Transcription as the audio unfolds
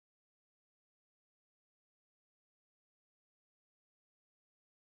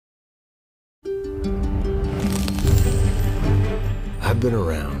I've been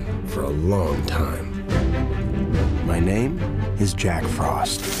around for a long time. My name is Jack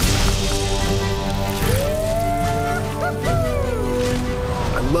Frost.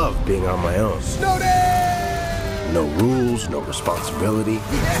 I love being on my own. Snow day! No rules, no responsibility.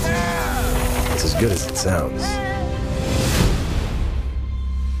 Yeah! It's as good as it sounds.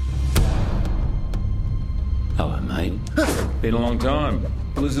 Hello, mate. Been a long time.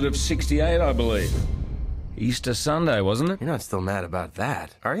 Blizzard of '68, I believe. Easter Sunday, wasn't it? You're not still mad about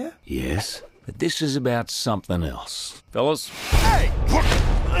that, are you? Yes, but this is about something else. Fellas? Hey!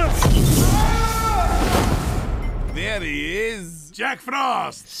 There he is! Jack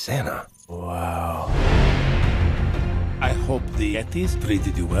Frost! Santa. Wow. I hope the Yetis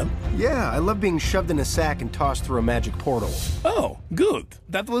treated you well. Yeah, I love being shoved in a sack and tossed through a magic portal. Oh, good.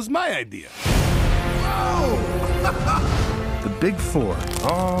 That was my idea. The Big Four,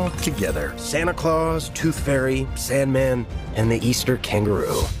 all together. Santa Claus, Tooth Fairy, Sandman, and the Easter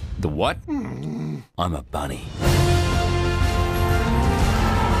Kangaroo. The what? I'm a bunny.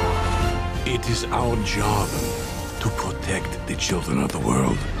 It is our job to protect the children of the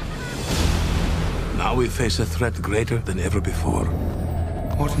world. Now we face a threat greater than ever before.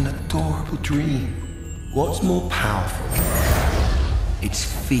 What an adorable dream. What's more powerful? It's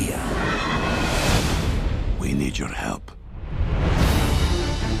fear. We need your help.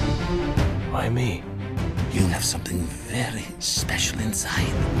 Why me? You have something very special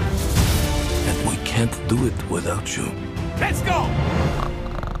inside. And we can't do it without you. Let's go!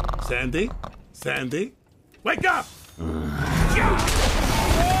 Sandy? Sandy? Wake up!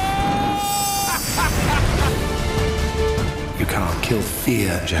 You can't kill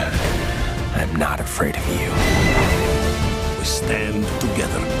fear, Jack. I'm not afraid of you. We stand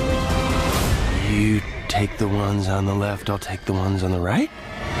together. You take the ones on the left, I'll take the ones on the right?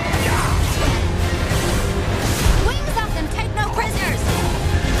 Wings up and take no prisoners!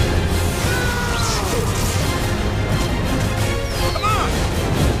 Come on!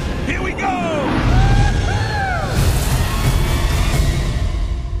 Here we go!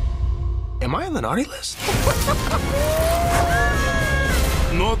 Am I on the naughty list?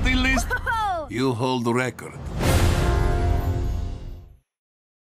 Naughty list? You hold the record.